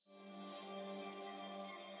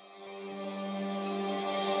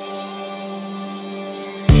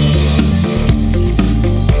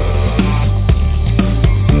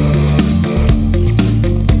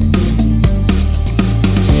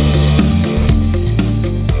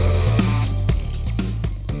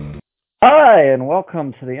Hi, and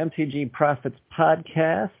welcome to the MTG Profits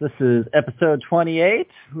Podcast. This is episode 28.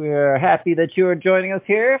 We're happy that you are joining us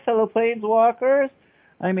here, fellow Planeswalkers.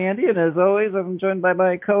 I'm Andy, and as always, I'm joined by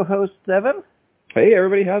my co-host, Evan. Hey,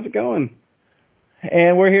 everybody, how's it going?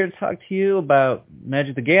 And we're here to talk to you about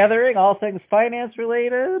Magic the Gathering, all things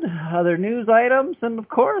finance-related, other news items, and, of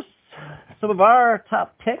course, some of our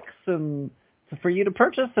top picks and for you to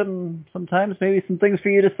purchase, and sometimes maybe some things for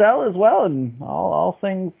you to sell as well, and all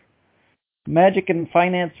things Magic and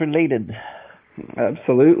finance related.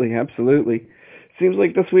 Absolutely. Seems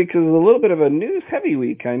like this week is a little bit of a news-heavy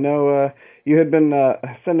week. I know you had been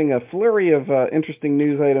sending a flurry of interesting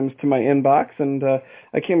news items to my inbox, and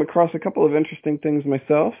I came across a couple of interesting things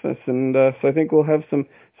myself, and so I think we'll have some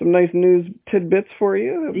nice news tidbits for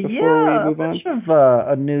you before we move on. Yeah, a bunch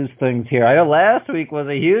of news things here. I know last week was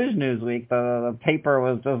a huge news week. The paper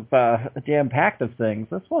was just jam-packed of things.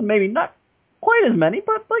 This one maybe not quite as many,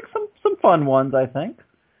 but like some fun ones, I think.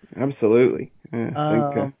 Absolutely.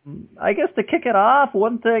 I guess to kick it off,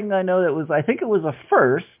 one thing I know I think it was a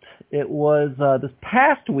first. It was this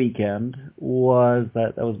past weekend was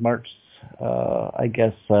March, I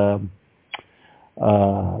guess,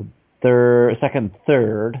 second,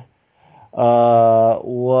 third,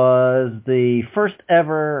 was the first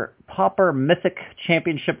ever Pauper Mythic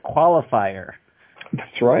Championship qualifier.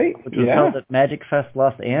 That's right. Which was held at Magic Fest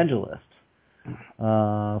Los Angeles.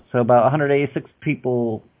 So about 186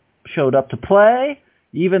 people showed up to play.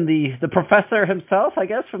 Even the professor himself, I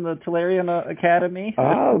guess, from the Tolarian Academy.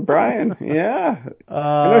 Oh, Brian, yeah. I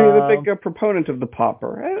know he's a big proponent of the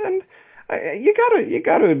Pauper, and you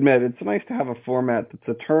got to admit it's nice to have a format that's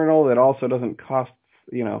eternal that also doesn't cost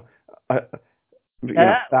 $1,000.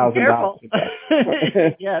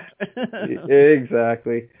 Yes.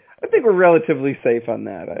 Exactly. I think we're relatively safe on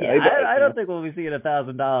that. I don't think we'll be seeing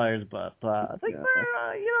 $1,000, but I think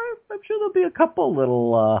I'm sure there'll be a couple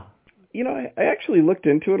little. I actually looked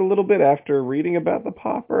into it a little bit after reading about the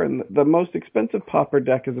Pauper, and the most expensive Pauper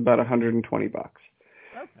deck is about $120.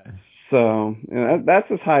 Okay. So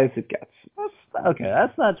that's as high as it gets.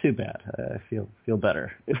 That's not too bad. I feel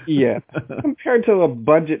better. Yeah, compared to a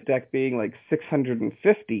budget deck being like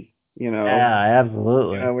 $650. Yeah,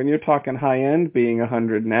 absolutely. When you're talking high end being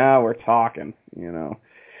 100, now we're talking, and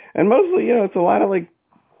mostly, it's a lot of like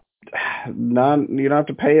you don't have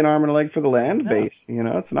to pay an arm and a leg for the land base.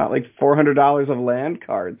 It's not like $400 of land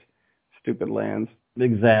cards, stupid lands.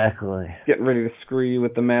 Exactly. Getting ready to screw you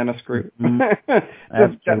with the mana screw.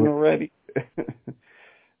 Just getting ready.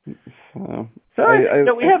 We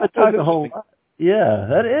haven't talked a whole lot. Yeah,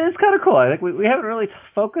 that is kind of cool. I think we haven't really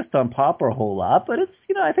focused on Pauper a whole lot, but it's,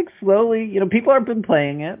 I think slowly, people have been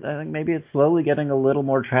playing it. I think maybe it's slowly getting a little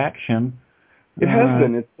more traction. It has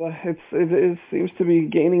been. It seems to be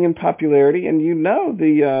gaining in popularity, and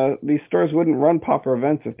these stores wouldn't run Pauper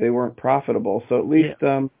events if they weren't profitable. So at least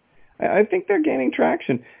I think they're gaining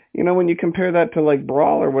traction. When you compare that to like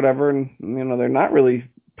Brawl or whatever, and they're not really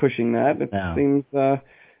pushing that. It seems that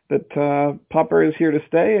Pauper is here to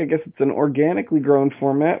stay. I guess it's an organically grown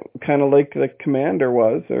format, kind of like the Commander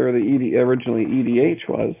was, or the originally EDH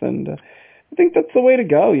was, and I think that's the way to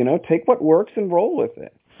go. Take what works and roll with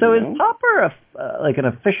it. So is Pauper like an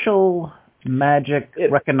official Magic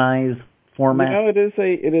recognized format? It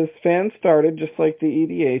is fan started, just like the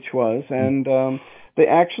EDH was, and they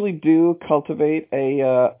actually do cultivate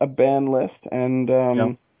a ban list and.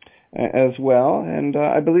 As well, and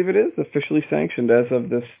I believe it is officially sanctioned as of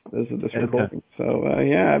this recording. So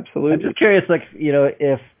absolutely. I'm just curious,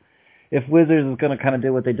 if Wizards is going to kind of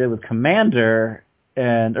do what they did with Commander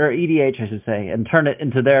or EDH, I should say, and turn it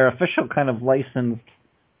into their official kind of licensed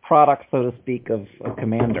product, so to speak, of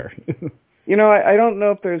Commander. I don't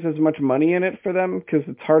know if there's as much money in it for them because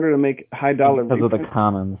it's harder to make high dollar because of the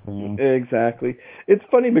commons. Yeah. Exactly. It's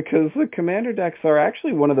funny because the Commander decks are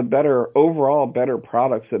actually one of the overall better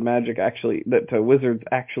products that Wizards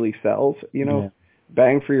actually sells.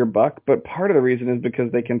 Bang for your buck. But part of the reason is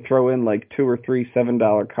because they can throw in like 2 or 3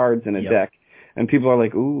 $7 cards in a deck, and people are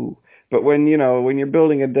like, ooh. But when you're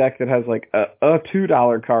building a deck that has like a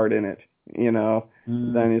 $2 card in it,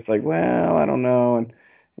 then it's like, well, I don't know, and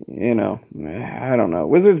I don't know.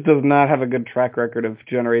 Wizards does not have a good track record of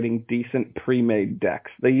generating decent pre-made decks.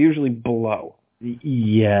 They usually blow.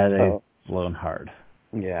 Yeah, they've blown hard.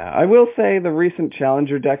 Yeah, I will say the recent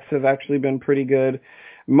Challenger decks have actually been pretty good,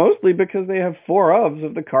 mostly because they have 4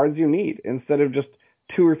 of the cards you need, instead of just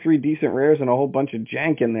 2 or 3 decent rares and a whole bunch of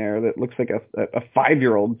jank in there that looks like a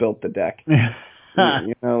 5-year-old built the deck.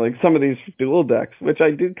 Like some of these dual decks, which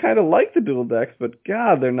I do kind of like the dual decks, but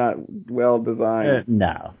God, they're not well designed.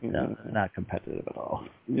 No, not competitive at all.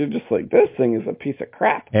 You're just like, this thing is a piece of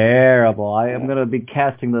crap. Terrible. I am going to be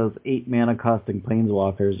casting those 8 mana costing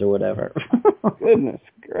planeswalkers or whatever. Goodness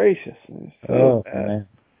gracious. So bad. Man.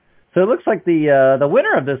 So it looks like the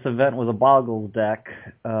winner of this event was a Boggles deck.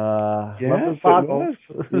 Yes, Boggles.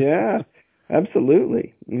 it was. Yeah.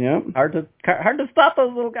 Absolutely. Yep. Hard to stop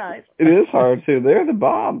those little guys. It is hard to. They're the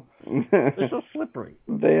bomb. They're so slippery.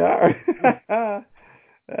 They are.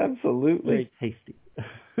 Absolutely. Very tasty.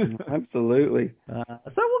 Absolutely. So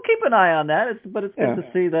we'll keep an eye on that. But it's good to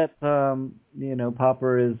see that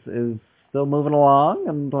Pauper is still moving along,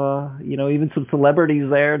 and even some celebrities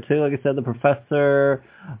there too. Like I said, the Professor,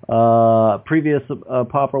 previous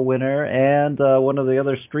Pauper winner, and one of the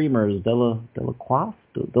other streamers, Delacroix.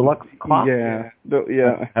 Yeah,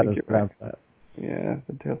 How to pronounce that? Yeah,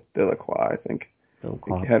 Delacroix. I think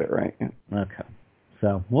you had it right. Yeah. Okay,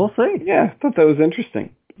 so we'll see. Yeah, I thought that was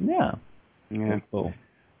interesting. Yeah. Cool.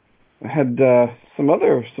 I had some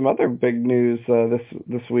other big news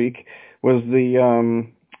this week was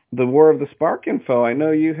the War of the Spark info. I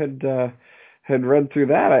know you had read through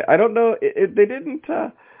that. I don't know. They didn't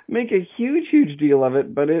make a huge deal of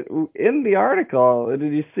it, but in the article,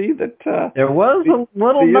 did you see that there was a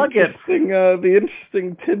little nugget? The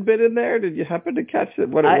interesting tidbit in there. Did you happen to catch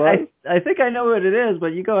what it was? I think I know what it is, but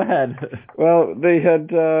you go ahead. Well, they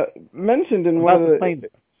had mentioned in one of the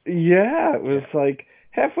yeah, it was like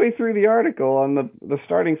halfway through the article on the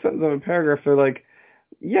starting sentence of a paragraph. They're like,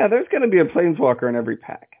 yeah, there's going to be a planeswalker in every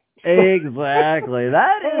pack. Exactly.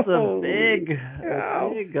 That is a big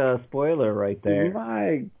spoiler right there.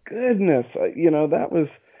 My goodness.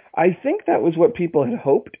 I think that was what people had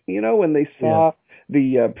hoped, when they saw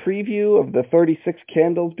the preview of the 36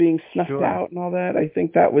 candles being snuffed out and all that. I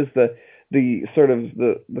think that was the sort of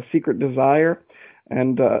the secret desire.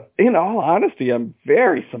 And in all honesty, I'm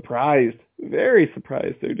very surprised they're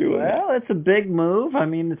doing that. Well, it's a big move. I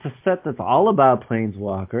mean, it's a set that's all about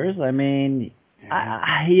planeswalkers. I mean, you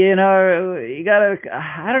gotta,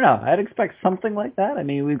 I don't know. I'd expect something like that. I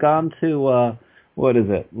mean, we've gone to, what is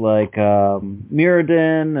it, like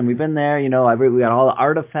Mirrodin, and we've been there. We got all the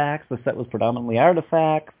artifacts. The set was predominantly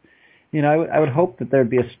artifacts. I would hope that there'd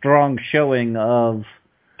be a strong showing of...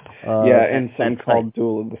 and some called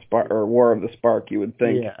Duel of the Spark or War of the Spark. You would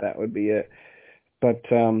think that would be it, but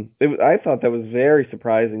I thought that was very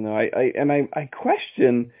surprising, though. I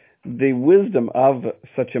question the wisdom of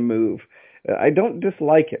such a move. I don't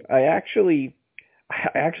dislike it. I actually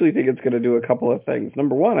think it's going to do a couple of things.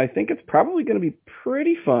 Number one, I think it's probably going to be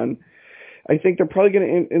pretty fun. I think they're probably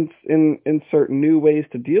going to insert new ways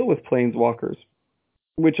to deal with planeswalkers,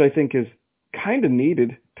 which I think is kind of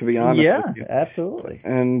needed, to be honest with you. Yeah, absolutely.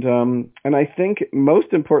 And I think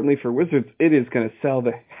most importantly for Wizards, it is going to sell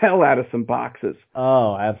the hell out of some boxes.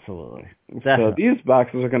 Oh, absolutely. Definitely. So these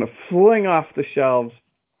boxes are going to fling off the shelves,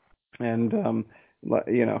 and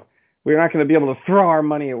we're not going to be able to throw our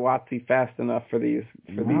money at WotC fast enough for these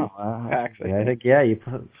packs. I think you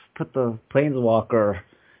put the Planeswalker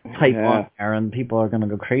type on there, and people are going to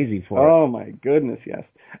go crazy for it. Oh my goodness, yes.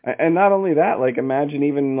 And not only that, like imagine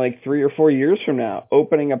even like 3 or 4 years from now,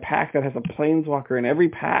 opening a pack that has a Planeswalker in every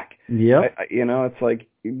pack. Yep. It's like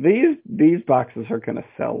these boxes are going to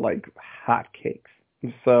sell like hotcakes.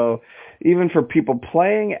 So even for people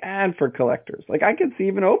playing and for collectors, like I could see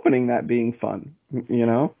even opening that being fun. It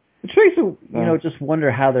makes you, just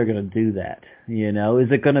wonder how they're going to do that.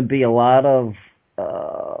 Is it going to be a lot of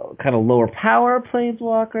kind of lower power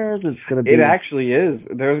planeswalkers? It's going to be. It actually is.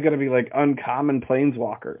 There's going to be like uncommon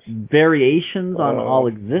planeswalkers, variations on all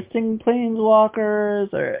existing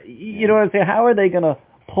planeswalkers, or you know what I'm saying? How are they going to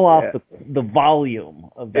pull off the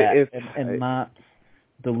volume of that and not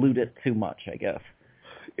dilute it too much? I guess.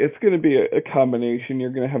 It's going to be a combination. You're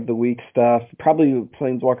going to have the weak stuff, probably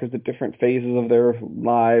planeswalkers at different phases of their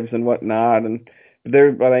lives and whatnot.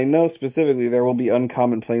 But I know specifically there will be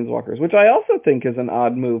uncommon planeswalkers, which I also think is an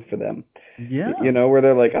odd move for them. Yeah. Where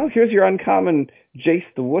they're like, oh, here's your uncommon Jace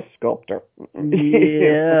the Wuss Sculptor.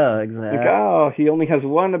 Yeah, exactly. Like, oh, he only has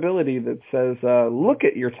one ability that says, look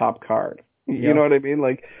at your top card. You know what I mean?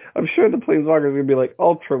 Like, I'm sure the planeswalkers are going to be like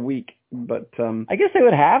ultra weak. But I guess they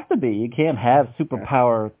would have to be. You can't have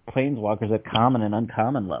superpower planeswalkers at common and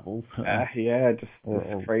uncommon levels.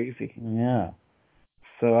 It's crazy. Yeah.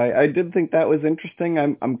 So I did think that was interesting.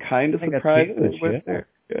 I'm kind of surprised it was there.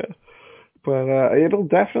 Yeah. But it'll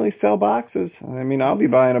definitely sell boxes. I mean, I'll be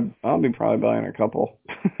probably buying a couple.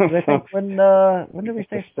 I think when did we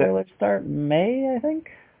say spoilers start? May, I think.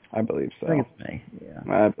 I believe so. I think it's May. Yeah.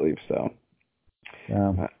 I believe so.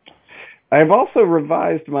 I've also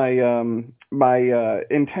revised my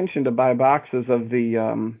intention to buy boxes of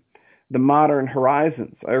the Modern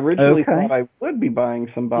Horizons. I originally thought I would be buying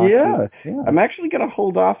some boxes. Yeah. I'm actually going to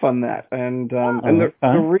hold off on that, and the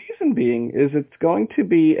reason being is it's going to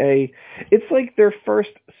be it's like their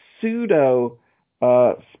first pseudo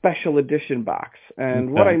special edition box,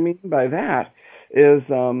 and what I mean by that is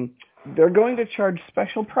they're going to charge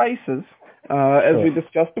special prices, as we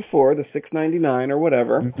discussed before, the $6.99 or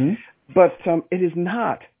whatever, but it is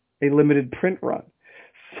not a limited print run.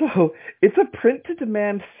 So it's a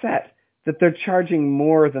print-to-demand set that they're charging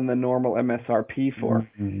more than the normal MSRP for,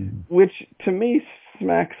 which to me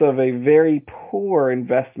smacks of a very poor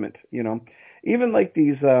investment. Even like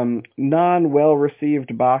these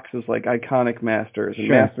non-well-received boxes like Iconic Masters and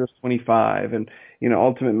Masters 25 and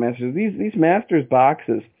Ultimate Masters. These Masters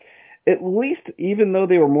boxes, at least even though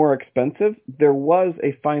they were more expensive, there was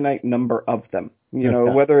a finite number of them.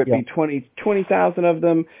 Whether it be 20,000 of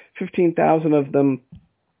them, 15,000 of them,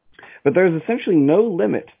 but there's essentially no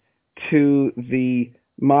limit to the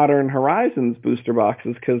Modern Horizons booster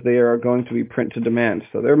boxes because they are going to be print to demand.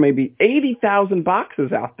 So there may be 80,000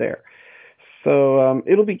 boxes out there. So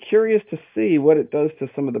it'll be curious to see what it does to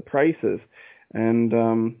some of the prices. And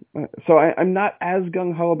so I'm not as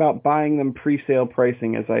gung-ho about buying them pre-sale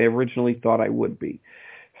pricing as I originally thought I would be.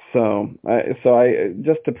 So I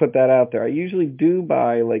just to put that out there, I usually do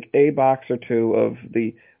buy like a box or two of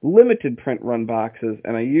the limited print run boxes,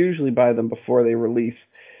 and I usually buy them before they release,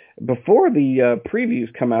 before the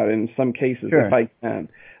previews come out in some cases if I can.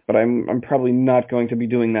 But I'm probably not going to be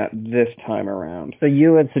doing that this time around. So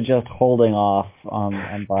you would suggest holding off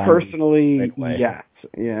on buying? Personally, yes.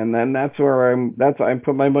 Yeah, and then that's where I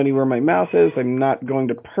put my money where my mouth is. I'm not going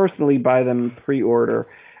to personally buy them pre-order,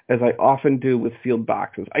 as I often do with sealed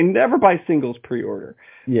boxes. I never buy singles pre-order,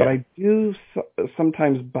 but I do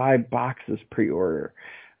sometimes buy boxes pre-order.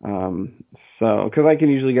 So because I can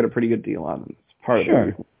usually get a pretty good deal on them. It's part of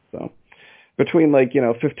it. So between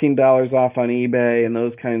 $15 off on eBay and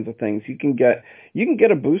those kinds of things, you can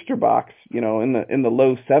get a booster box, in the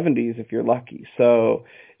low 70s if you're lucky. So,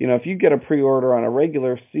 if you get a pre-order on a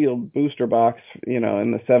regular sealed booster box,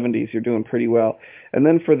 in the 70s, you're doing pretty well. And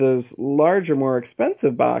then for those larger, more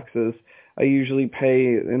expensive boxes, I usually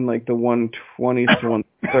pay in like the 120s to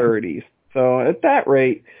 130s. So at that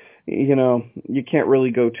rate, you can't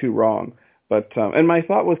really go too wrong. But and my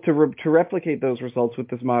thought was to replicate those results with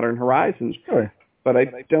this Modern Horizons. Sure. But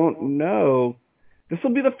I don't know. This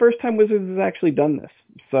will be the first time Wizards has actually done this,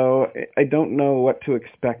 so I don't know what to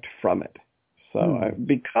expect from it. So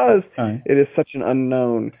because it is such an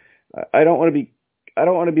unknown, I don't want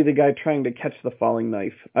to be the guy trying to catch the falling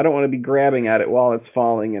knife. I don't want to be grabbing at it while it's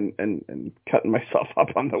falling and cutting myself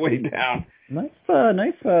up on the way down. Nice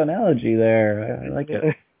analogy there. I like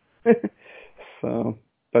it. So,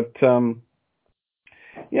 but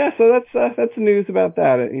yeah, so that's the news about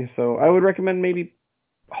that. So I would recommend maybe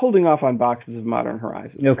holding off on boxes of Modern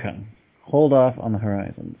Horizons. Okay. Hold off on the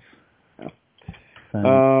Horizons. Yeah.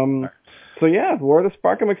 So yeah, War of the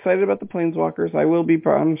Spark. I'm excited about the Planeswalkers.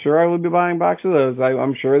 I'm sure I will be buying boxes of those.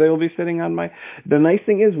 I'm sure they will be sitting on my. The nice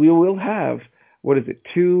thing is we will have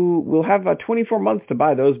we'll have 24 months to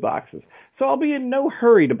buy those boxes. So I'll be in no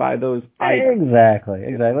hurry to buy those items.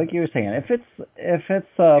 Exactly. Like you were saying. If it's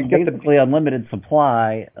basically unlimited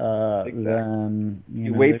supply, then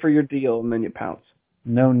you wait for your deal and then you pounce.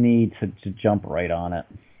 No need to jump right on it.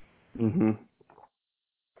 Mm-hmm.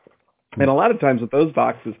 And a lot of times with those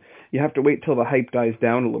boxes, you have to wait till the hype dies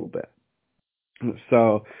down a little bit.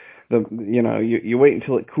 So you wait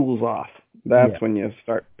until it cools off. That's when you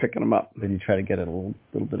start picking them up. Then you try to get a little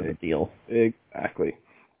bit of a deal. Exactly.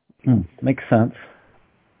 Makes sense.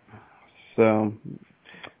 So,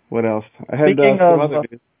 what else? I had some other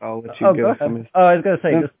news. I'll let you give some. I was going to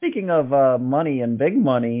say, just speaking of money and big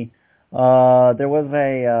money, there was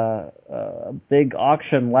a big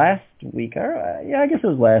auction last week. I guess it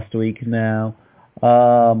was last week now,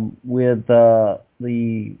 with the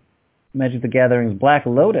Magic the Gathering's Black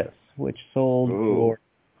Lotus, which sold for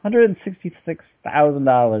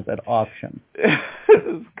 $166,000 at auction.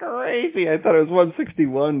 It's crazy. I thought it was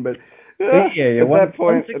 $161, but at that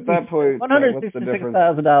point,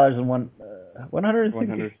 $166,000 and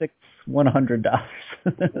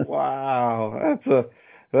 $100. Wow,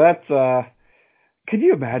 that's. Could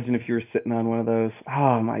you imagine if you were sitting on one of those?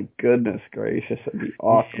 Oh my goodness gracious, that'd be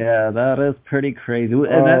awesome. Yeah, that is pretty crazy,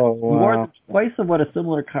 and that's more than twice of what a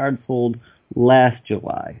similar card sold last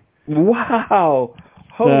July. Wow.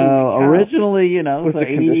 So originally, so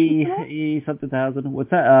 80 something thousand.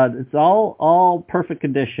 What's that? It's all perfect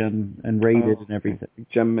condition and rated and everything.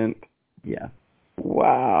 Gem mint. Yeah.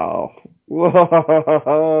 Wow.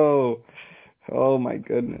 Whoa. Oh my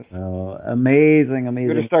goodness. Oh, amazing, You're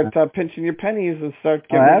amazing. gonna start pinching your pennies and start Oh,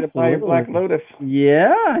 getting ready to buy your Black absolutely. Lotus.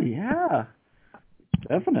 Yeah,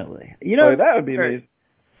 definitely. Boy, that would be amazing.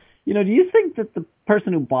 Do you think that the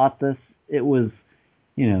person who bought this, it was,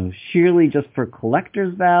 sheerly just for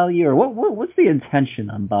collector's value, or what's the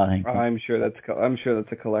intention on buying Oh, something? I'm sure that's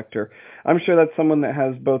a collector. I'm sure that's someone that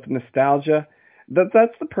has both nostalgia.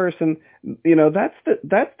 That's the person, that's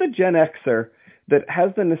the Gen Xer that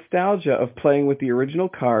has the nostalgia of playing with the original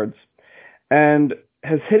cards and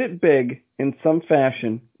has hit it big in some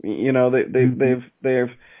fashion. They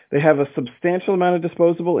have a substantial amount of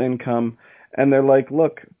disposable income, and they're like,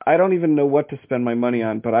 look, I don't even know what to spend my money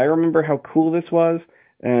on, but I remember how cool this was,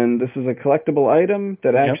 and this is a collectible item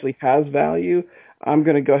that actually has value. I'm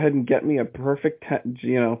going to go ahead and get me a perfect,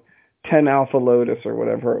 10 Alpha Lotus or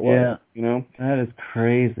whatever it was. That is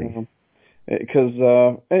crazy. Because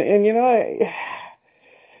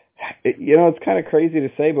it's kind of crazy to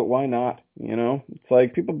say, but why not? It's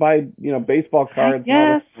like people buy baseball cards and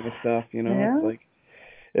all this kind of stuff. It's like,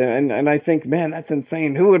 and I think, man, that's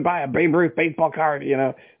insane. Who would buy a Babe Ruth baseball card?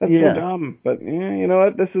 That's so dumb. But you know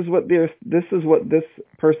what? This is what this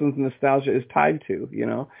person's nostalgia is tied to.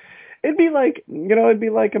 It'd be like,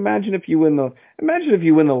 imagine if you win the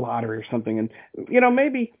lottery or something, and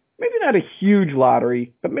maybe not a huge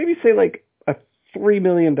lottery, but maybe say like a $3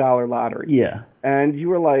 million lottery. Yeah. And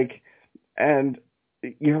you're like,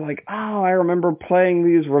 oh, I remember playing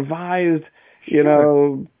these revised,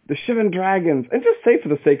 the Shivan Dragons, and just say for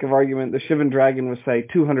the sake of argument, the Shivan Dragon was say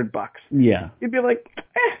 $200. Yeah. You'd be like,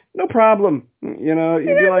 no problem. You'd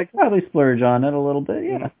be like, probably splurge on it a little bit.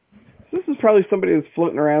 Yeah. This is probably somebody that's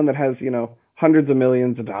floating around that has, hundreds of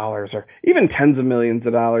millions of dollars or even tens of millions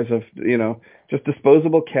of dollars of, just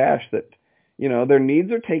disposable cash that, their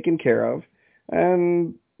needs are taken care of.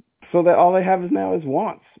 And so that all they have is now is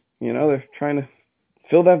wants. They're trying to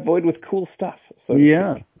fill that void with cool stuff. So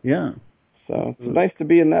yeah. So it's nice to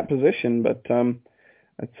be in that position, but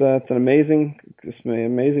it's an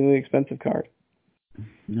amazingly expensive card.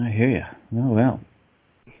 I hear you. Oh well.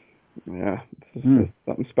 Yeah, this is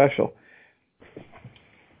something special.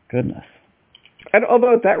 Goodness.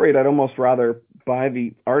 Although at that rate, I'd almost rather buy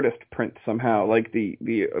the artist print somehow, like the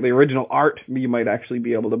original art. You might actually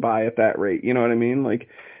be able to buy at that rate. You know what I mean? Like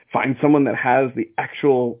find someone that has the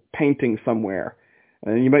actual painting somewhere.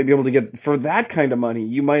 And you might be able to get, for that kind of money,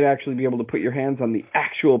 you might actually be able to put your hands on the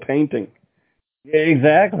actual painting. Yeah,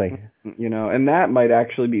 exactly. And that might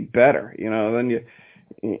actually be better, than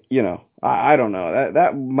I don't know.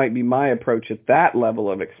 That might be my approach at that level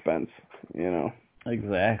of expense,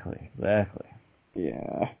 Exactly.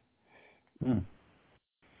 Yeah. I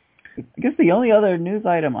guess the only other news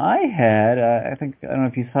item I had, I don't know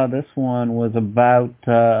if you saw this one, was about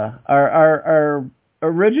our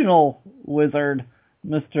original wizard,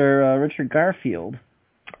 Mr. Richard Garfield.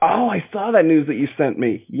 Oh, I saw that news that you sent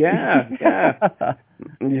me. Yeah.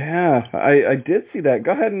 Yeah, I did see that.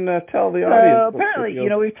 Go ahead and tell the audience. Apparently,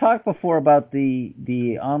 we've talked before about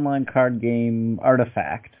the online card game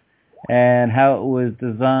Artifact and how it was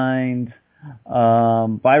designed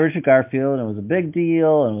by Richard Garfield, and it was a big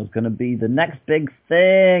deal, and it was going to be the next big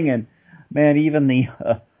thing, and man, even the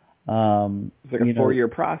it's like a 4-year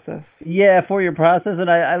process. Yeah, 4-year process, and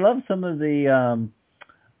I love some of the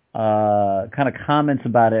kind of comments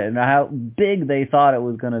about it and how big they thought it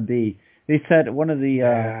was going to be. They said one of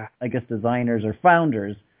the I guess designers or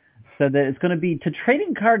founders said that it's going to be to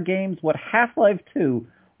trading card games what Half-Life 2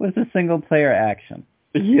 was to single player action.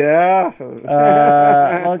 Yeah.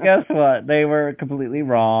 Well, guess what? They were completely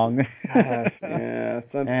wrong. Yeah,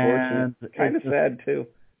 it's unfortunate. Kind of sad too.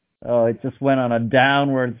 Oh, it just went on a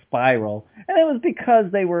downward spiral, and it was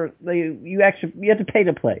because you had to pay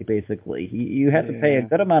to play. Basically, you had to pay a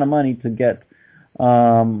good amount of money to get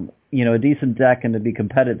a decent deck and to be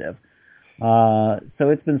competitive. So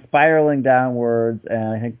it's been spiraling downwards, and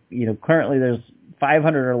I think currently there's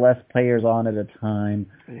 500 or less players on at a time.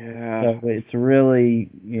 Yeah. So it's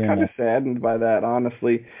really kind of saddened by that,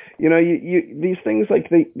 honestly. You these things,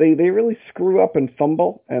 like they really screw up and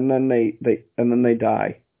fumble, and then they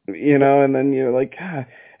die. And then you're like,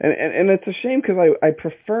 and it's a shame because I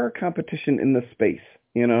prefer competition in the space.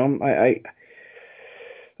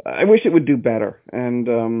 I wish it would do better,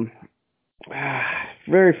 and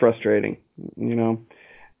very frustrating.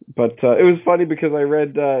 But it was funny because I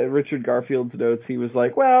read Richard Garfield's notes. He was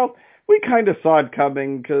like, well, we kind of saw it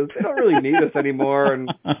coming because they don't really need us anymore,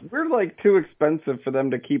 and we're like too expensive for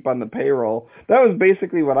them to keep on the payroll. That was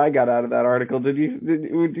basically what I got out of that article. Did you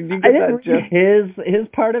get that, Jeff? His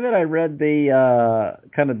part of it. I read the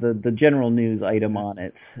kind of the general news item on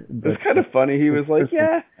it. It was kind of funny. He was like,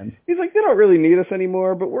 he's like, they don't really need us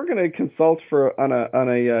anymore, but we're going to consult on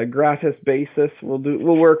a gratis basis.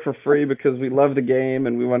 We'll work for free because we love the game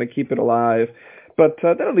and we want to keep it alive. But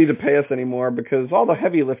they don't need to pay us anymore because all the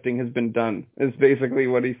heavy lifting has been done, is basically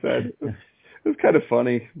what he said. It was kind of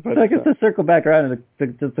funny. But so I guess to circle back around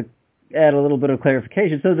and just to add a little bit of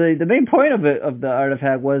clarification. So the main point of the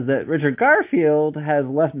artifact was that Richard Garfield has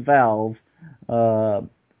left Valve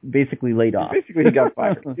basically laid off. Basically, he got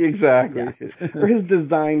fired. Exactly. Yeah. Or his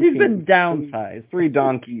design He's been downsized. 3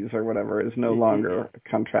 donkeys or whatever is no longer a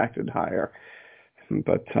contracted hire.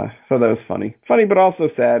 But so that was funny, but also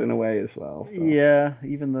sad in a way as well. So. Yeah,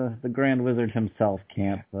 even the Grand Wizard himself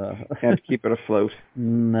can't keep it afloat.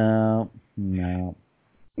 No.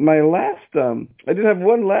 My last, I did have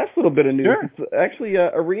one last little bit of news. Sure. It's actually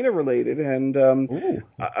arena related and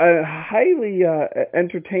highly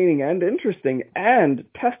entertaining and interesting and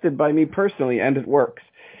tested by me personally, and it works.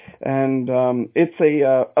 And it's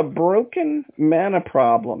a broken mana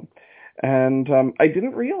problem. And I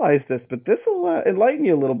didn't realize this, but this will enlighten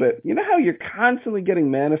you a little bit. You know how you're constantly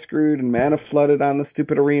getting mana screwed and mana flooded on the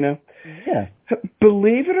stupid arena? Yeah.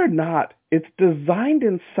 Believe it or not, it's designed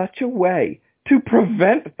in such a way to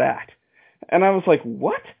prevent that. And I was like,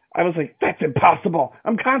 what? I was like, that's impossible.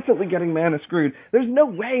 I'm constantly getting mana screwed. There's no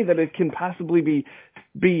way that it can possibly be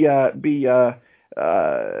in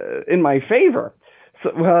my favor. So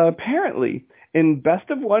apparently, in best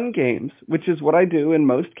of 1 games, which is what I do in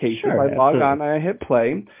most cases, sure, I log on, I hit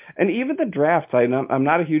play, and even the drafts, I'm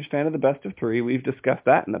not a huge fan of the best of 3. We've discussed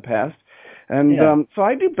that in the past. And so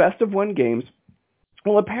I do best of 1 games.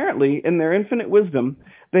 Well, apparently, in their infinite wisdom,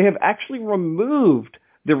 they have actually removed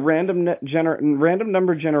the random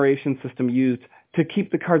number generation system used to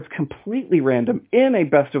keep the cards completely random in a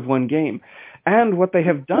best of 1 game. And what they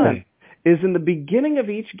have done is in the beginning of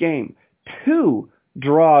each game, 2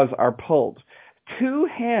 draws are pulled. 2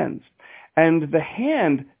 hands, and the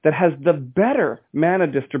hand that has the better mana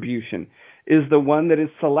distribution is the one that is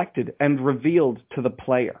selected and revealed to the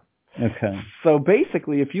player. Okay. So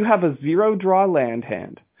basically, if you have a 0 draw land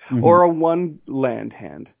hand or a 1 land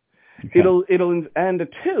hand, it'll and a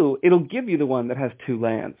 2, it'll give you the one that has 2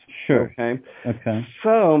 lands. Sure. Okay.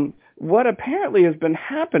 So what apparently has been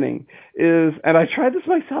happening is, and I tried this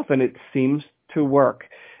myself, and it seems to work,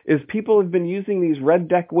 is people have been using these red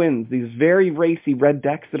deck wins, these very racy red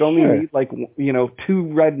decks that only need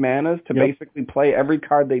 2 red manas to basically play every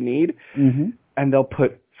card they need, and they'll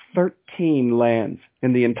put 13 lands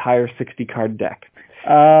in the entire 60-card deck.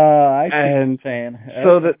 I see what you're saying.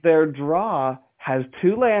 So that their draw has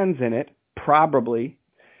 2 lands in it, probably,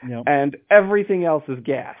 and everything else is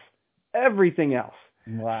gas. Everything else.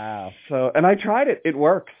 Wow. So, and I tried it. It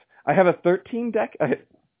works. I have a 13 deck.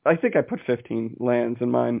 I think I put 15 lands in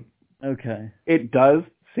mine. Okay. It does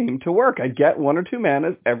seem to work. I get 1 or 2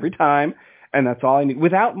 manas every time, and that's all I need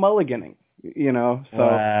without mulliganing. So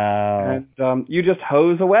wow. And you just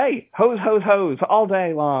hose away, hose all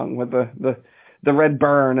day long with the red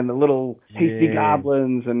burn and the little hasty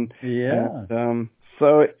goblins and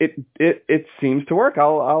so it seems to work.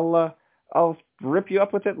 I'll rip you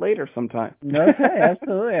up with it later sometime. Okay,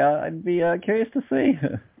 absolutely. I'd be curious to see.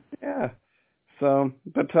 Yeah. So,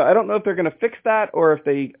 but I don't know if they're going to fix that or if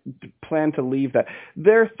they plan to leave that.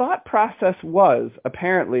 Their thought process was,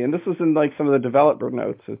 apparently, and this was in like some of the developer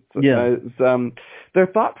notes, their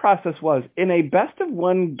thought process was, in a best of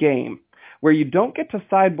 1 game where you don't get to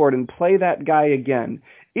sideboard and play that guy again,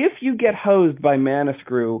 if you get hosed by Mana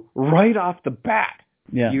Screw right off the bat,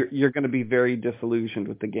 you're going to be very disillusioned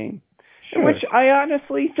with the game. Sure. Which I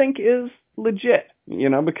honestly think is legit,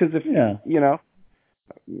 because if,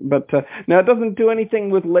 But now it doesn't do anything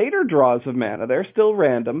with later draws of mana. They're still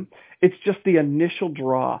random. It's just the initial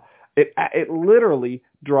draw. It literally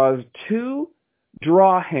draws 2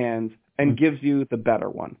 draw hands and gives you the better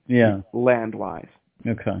one. Yeah. Land-wise.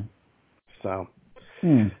 Okay. So.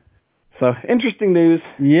 So interesting news.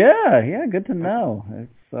 Yeah, good to know.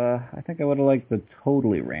 It's I think I would have liked the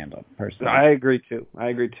totally random person. I agree too.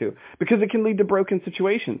 Because it can lead to broken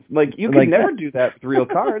situations. Like you could never do that with real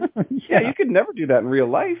cards. Yeah, you could never do that in real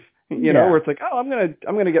life. You know, where it's like, oh, I'm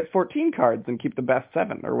gonna get 14 cards and keep the best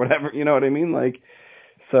 7 or whatever. You know what I mean? Like,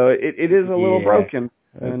 so it is a little broken.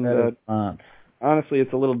 And honestly,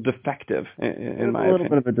 it's a little defective in my opinion. A little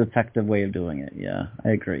bit of a defective way of doing it. Yeah,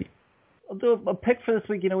 I agree. I'll do a pick for this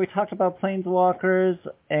week. We talked about Planeswalkers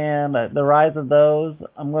and the rise of those.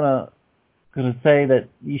 I'm going to going to say that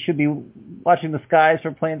you should be watching the skies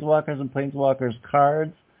for Planeswalkers and Planeswalkers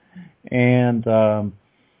cards, and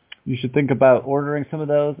you should think about ordering some of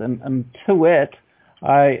those. And to wit,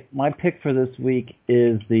 my pick for this week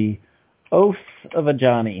is the Oath of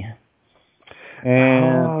Ajani.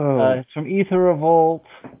 And it's from Aether Revolt.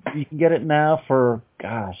 You can get it now for,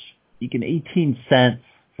 18 cents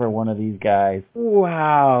for one of these guys.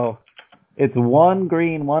 Wow. It's 1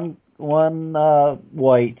 green, one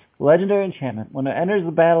white. Legendary enchantment. When it enters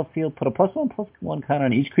the battlefield, put a +1/+1 counter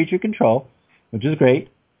on each creature you control, which is great.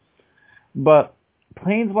 But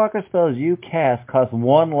Planeswalker spells you cast cost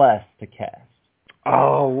 1 less to cast.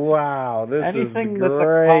 Oh, wow. This Anything is that's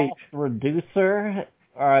great. a cost reducer,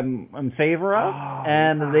 I'm in favor of.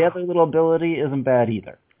 The other little ability isn't bad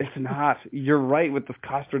either. It's not. You're right with the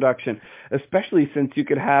cost reduction, especially since you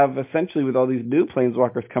could have, essentially with all these new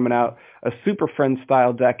Planeswalkers coming out, a Super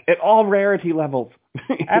Friend-style deck at all rarity levels.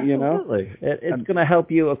 Absolutely. It's going to help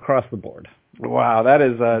you across the board. Wow, that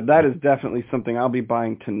is definitely something I'll be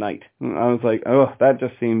buying tonight. I was like, oh, that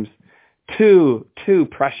just seems too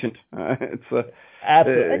prescient.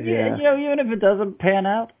 Absolutely. Yeah. Even if it doesn't pan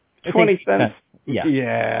out, 20 cents. Yeah.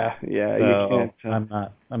 Yeah, So you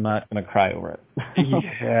can't. I'm not going to cry over it.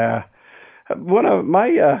 Yeah. One of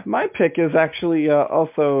my pick is actually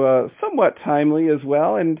also somewhat timely as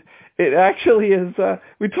well, and it actually is.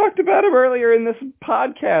 We talked about him earlier in this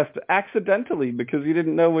podcast accidentally because you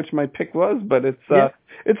didn't know which my pick was, but it's the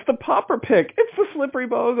Pauper pick. It's the Slippery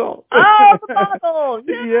Bogle. Oh, the Bogle!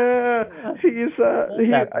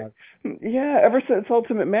 Yeah. Ever since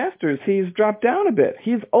Ultimate Masters, he's dropped down a bit.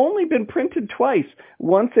 He's only been printed twice.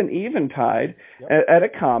 Once in Eventide at a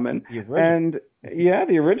common,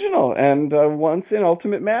 the original, and once in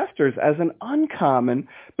Ultimate Masters as an uncommon.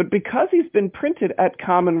 But because he's been printed at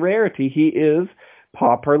common rarity, he is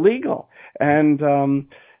pauper legal. And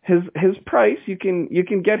his price, you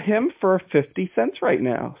can get him for 50 cents right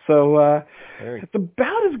now. So it's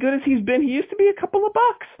about as good as he's been. He used to be a couple of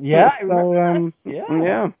bucks. Yeah, so, I remember that.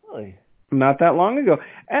 Yeah. Really. Not that long ago.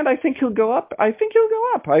 And I think he'll go up. I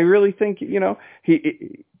really think,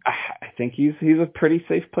 I think he's a pretty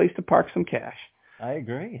safe place to park some cash. I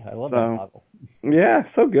agree. I love that model. Yeah,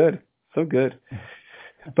 so good. So good.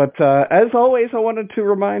 But as always, I wanted to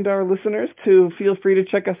remind our listeners to feel free to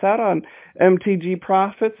check us out on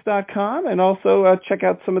mtgprofits.com and also check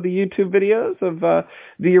out some of the YouTube videos of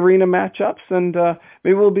the arena matchups. And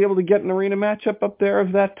maybe we'll be able to get an arena matchup up there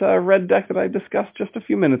of that red deck that I discussed just a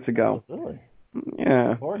few minutes ago. Absolutely. Yeah.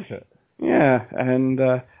 Look forward to it. Yeah. And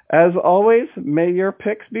as always, may your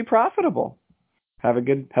picks be profitable. Have a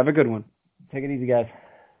good one. Take it easy, guys.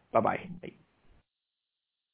 Bye-bye. Bye.